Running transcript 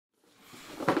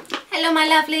Hello my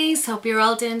lovelies, hope you're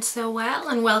all doing so well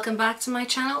and welcome back to my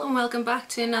channel and welcome back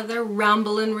to another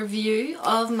ramble and review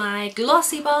of my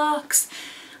Glossybox.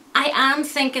 I am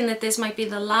thinking that this might be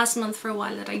the last month for a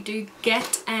while that I do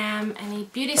get any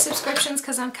beauty subscriptions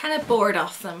because I'm kind of bored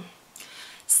of them.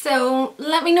 So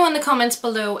let me know in the comments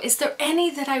below, is there any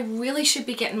that I really should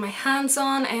be getting my hands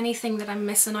on, anything that I'm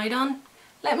missing out on?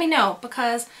 Let me know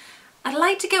because I'd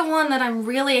like to get one that I'm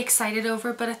really excited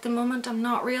over, but at the moment I'm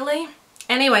not really.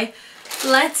 Anyway,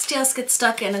 let's just get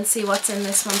stuck in and see what's in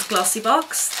this month's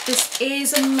Glossybox. This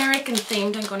is American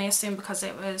themed, I'm going to assume, because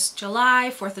it was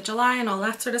July, 4th of July and all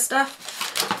that sort of stuff.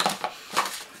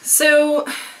 So,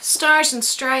 stars and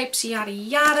stripes, yada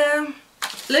yada.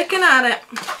 Looking at it,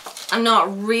 I'm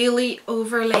not really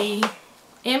overly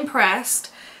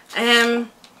impressed.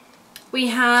 We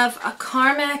have a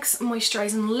Carmex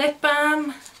moisturising lip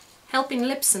balm, helping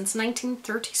lips since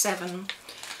 1937.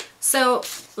 So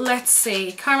let's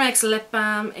see, Carmex lip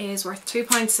balm is worth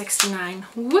 £2.69.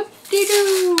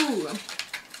 Whoop-de-doo!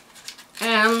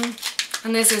 And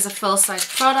this is a full-size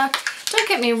product. Don't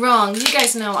get me wrong, you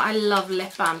guys know I love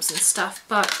lip balms and stuff,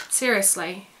 but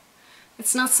seriously,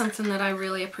 it's not something that I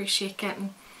really appreciate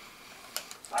getting.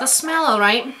 It does smell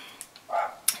alright.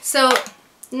 So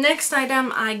next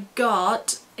item I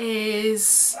got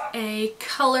is a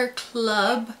Colour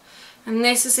Club. And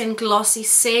this is in Glossy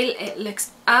Seal. It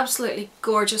looks absolutely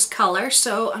gorgeous colour,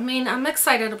 so I mean I'm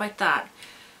excited about that.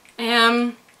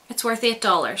 It's worth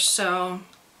 $8, so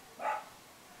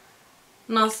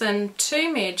nothing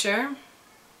too major.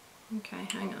 Okay,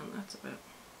 hang on, that's a bit.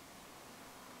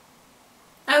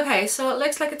 Okay, so it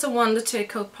looks like it's a 1 to 2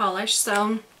 coat polish,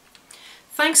 so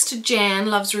thanks to Jen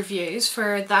Luvs Reviews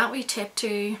for that wee tip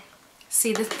to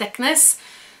see the thickness.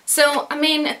 So, I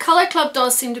mean, Colour Club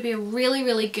does seem to be a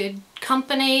really good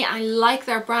company. I like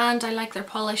their brand, I like their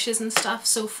polishes and stuff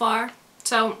so far.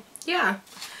 So, yeah.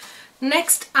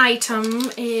 Next item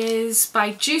is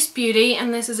by Juice Beauty,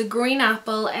 and this is a Green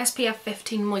Apple SPF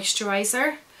 15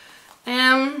 moisturiser.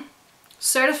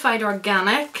 Certified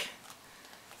organic.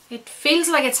 It feels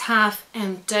like it's half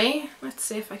empty. Let's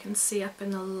see if I can see up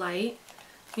in the light.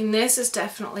 I mean, this is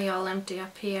definitely all empty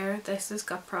up here. This has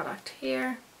got product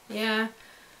here. Yeah.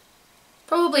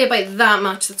 Probably about that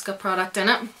much that's got product in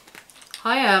it.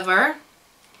 However,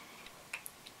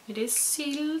 it is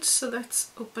sealed, so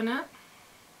let's open it.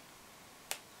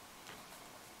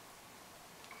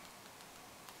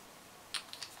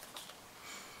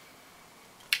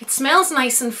 It smells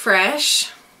nice and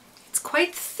fresh. It's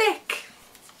quite thick.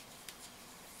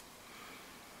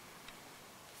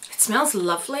 It smells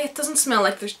lovely. It doesn't smell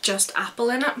like there's just apple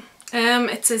in it.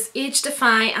 It says Age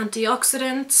Defy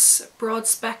Antioxidants, Broad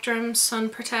Spectrum Sun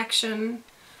Protection.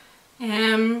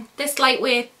 This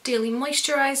lightweight daily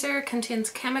moisturiser contains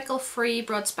chemical-free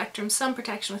broad spectrum sun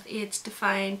protection with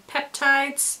age-defying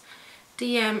peptides,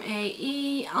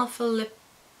 DMAE, alpha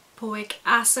lipoic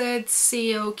acid,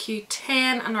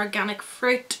 CoQ10 and organic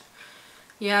fruit.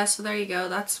 Yeah, so there you go.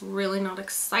 That's really not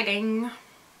exciting.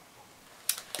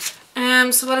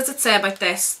 So what does it say about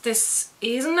this? This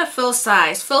isn't a full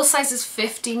size. Full size is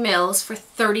 50 mils for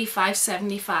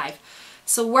 $35.75.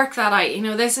 So work that out. You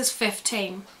know, this is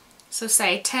 15. So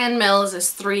say 10 mils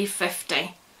is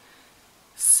 $3.50.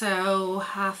 So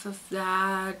half of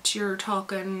that, you're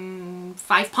talking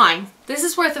 £5. This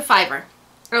is worth a £5.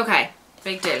 Okay,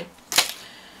 big deal.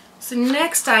 So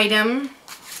next item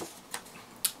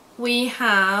we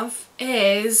have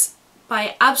is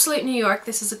by Absolute New York.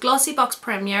 This is a Glossybox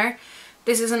Premier.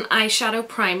 This is an eyeshadow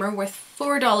primer worth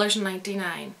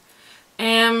 $4.99.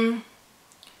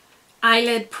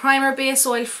 Eyelid primer base,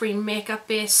 oil-free makeup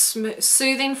base,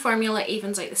 soothing formula,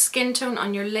 evens out the skin tone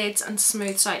on your lids and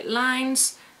smooths out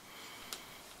lines.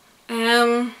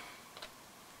 It's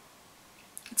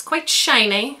quite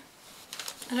shiny.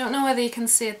 I don't know whether you can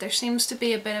see it. There seems to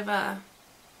be a bit of a,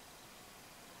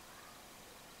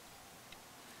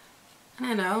 I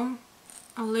don't know,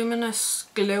 a luminous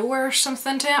glow or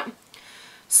something to it.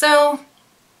 So,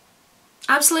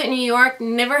 Absolute New York,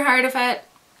 never heard of it.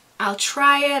 I'll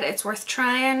try it, it's worth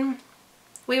trying.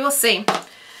 We will see.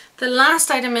 The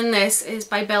last item in this is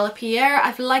by Bella Pierre.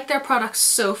 I've liked their products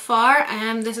so far.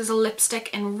 This is a lipstick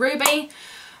in Ruby,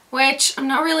 which I'm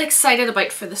not really excited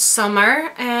about for the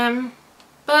summer.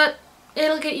 But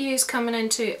it'll get used coming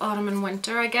into autumn and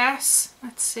winter, I guess.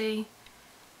 Let's see.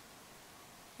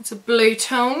 It's a blue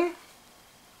tone.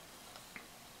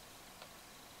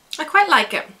 I quite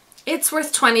like it. It's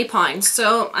worth £20,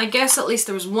 so I guess at least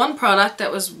there was one product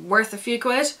that was worth a few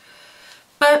quid.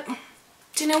 But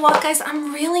do you know what, guys?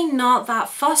 I'm really not that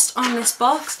fussed on this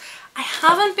box. I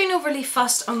haven't been overly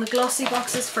fussed on the glossy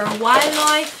boxes for a while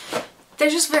now. they're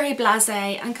just very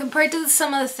blasé, and compared to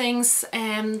some of the things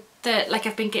that like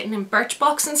I've been getting in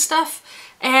Birchbox and stuff,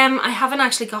 I haven't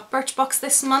actually got Birchbox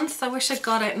this month. I wish I'd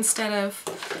got it instead of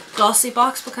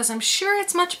Glossybox because I'm sure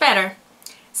it's much better.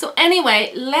 So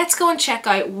anyway, let's go and check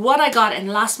out what I got in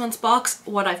last month's box,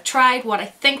 what I've tried, what I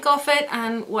think of it,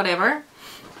 and whatever.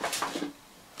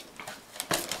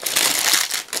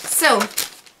 So,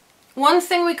 one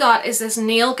thing we got is this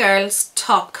Nail Girls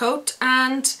top coat,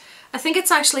 and I think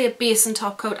it's actually a basin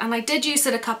top coat, and I did use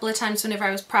it a couple of times whenever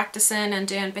I was practicing and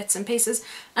doing bits and pieces,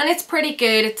 and it's pretty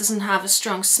good. It doesn't have a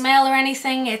strong smell or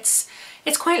anything. It's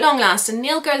quite long lasting.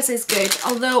 Nail Girls is good,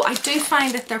 although I do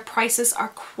find that their prices are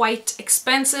quite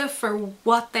expensive for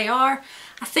what they are.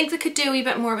 I think they could do a wee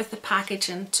bit more with the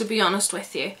packaging, to be honest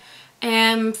with you.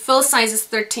 Full size is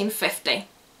 $13.50,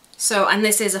 so, and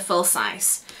this is a full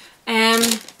size.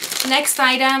 Next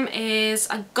item is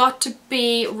a Got To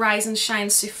Be Rise and Shine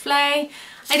Souffle. I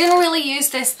didn't really use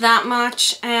this that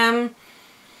much.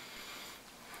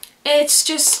 It's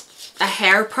just a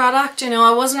hair product, you know.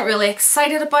 I wasn't really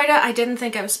excited about it. I didn't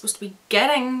think I was supposed to be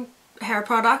getting hair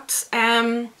products.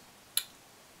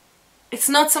 It's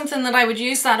not something that I would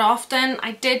use that often.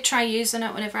 I did try using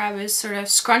it whenever I was sort of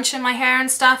scrunching my hair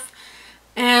and stuff.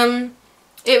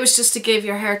 It was just to give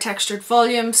your hair textured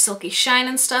volume, silky shine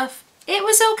and stuff. It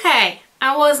was okay.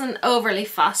 I wasn't overly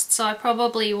fussed, so I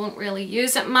probably won't really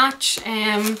use it much.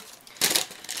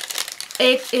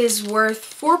 It is worth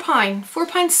 £4,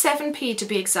 £4.7p to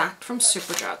be exact, from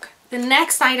Superdrug. The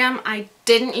next item I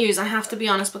didn't use, I have to be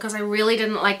honest, because I really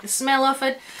didn't like the smell of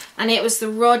it, and it was the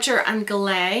Roger and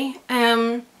Galay.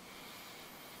 I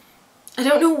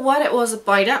don't know what it was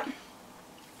about it,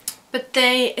 but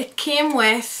it came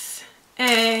with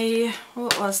a,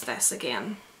 what was this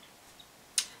again?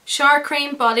 Shower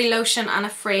cream, body lotion and a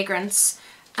fragrance,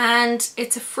 and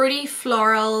it's a fruity,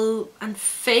 floral and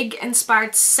fig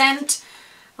inspired scent.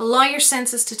 Allow your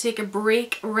senses to take a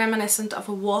break, reminiscent of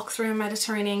a walk through a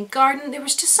Mediterranean garden. There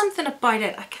was just something about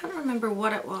it, I can't remember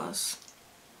what it was.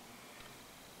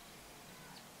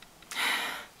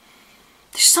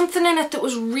 There's something in it that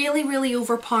was really, really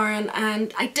overpowering,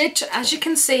 and I did, as you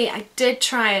can see, I did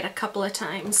try it a couple of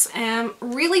times.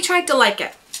 Really tried to like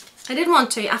it. I did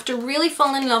want to. After really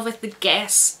falling in love with the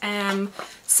Guess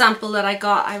sample that I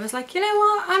got, I was like, you know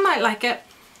what, I might like it.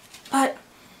 But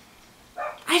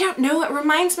I don't know, it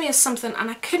reminds me of something, and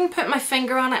I couldn't put my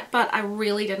finger on it, but I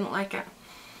really didn't like it.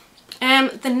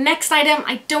 The next item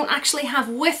I don't actually have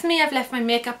with me. I've left my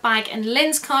makeup bag in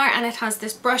Lynn's car, and it has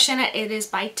this brush in it. It is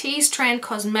by Tease Trend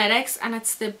Cosmetics, and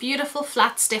it's the beautiful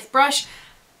flat stiff brush.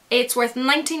 It's worth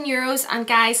 €19, and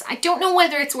guys, I don't know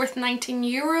whether it's worth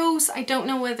 €19. I don't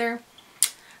know whether...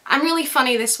 I'm really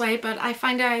funny this way, but I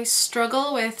find I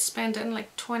struggle with spending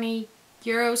like €20,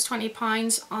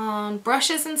 £20 on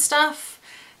brushes and stuff.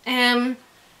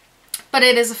 But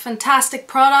it is a fantastic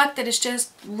product that is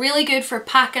just really good for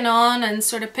packing on and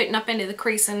sort of putting up into the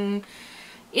crease and,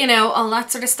 you know, all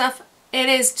that sort of stuff. It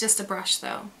is just a brush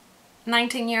though.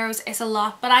 €19 is a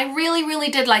lot, but I really, really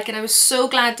did like it. I was so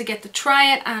glad to get to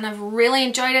try it, and I've really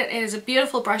enjoyed it. It is a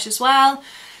beautiful brush as well.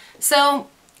 So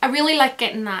I really like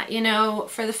getting that, you know,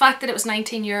 for the fact that it was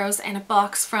 €19 in a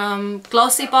box from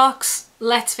Glossybox.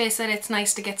 Let's face it, it's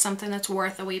nice to get something that's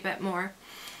worth a wee bit more.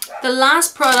 The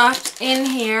last product in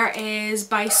here is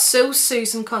by So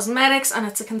Susan Cosmetics, and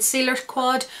it's a concealer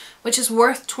quad, which is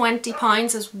worth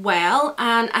 £20 as well.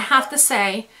 And I have to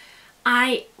say,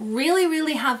 I really,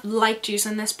 really have liked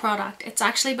using this product. It's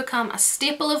actually become a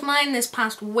staple of mine this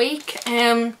past week.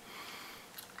 And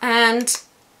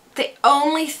the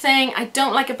only thing I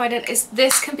don't like about it is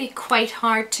this can be quite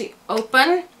hard to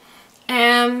open.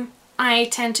 I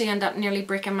tend to end up nearly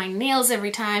breaking my nails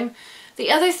every time. The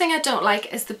other thing I don't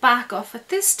like is the back of it.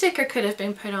 This sticker could have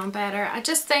been put on better. I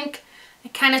just think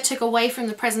it kind of took away from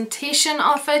the presentation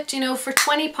of it. You know, for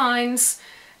 £20,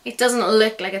 it doesn't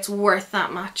look like it's worth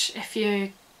that much, if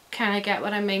you kind of get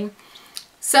what I mean.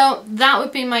 So that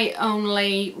would be my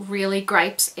only really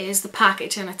gripes, is the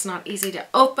packaging. It's not easy to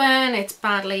open. It's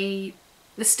badly,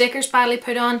 the sticker's badly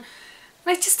put on,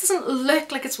 and it just doesn't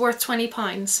look like it's worth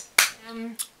 £20.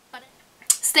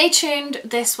 Stay tuned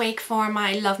this week for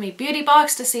my Love Me Beauty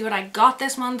box to see what I got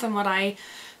this month and what I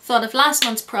thought of last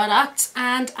month's products,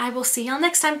 and I will see y'all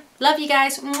next time. Love you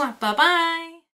guys. Bye bye.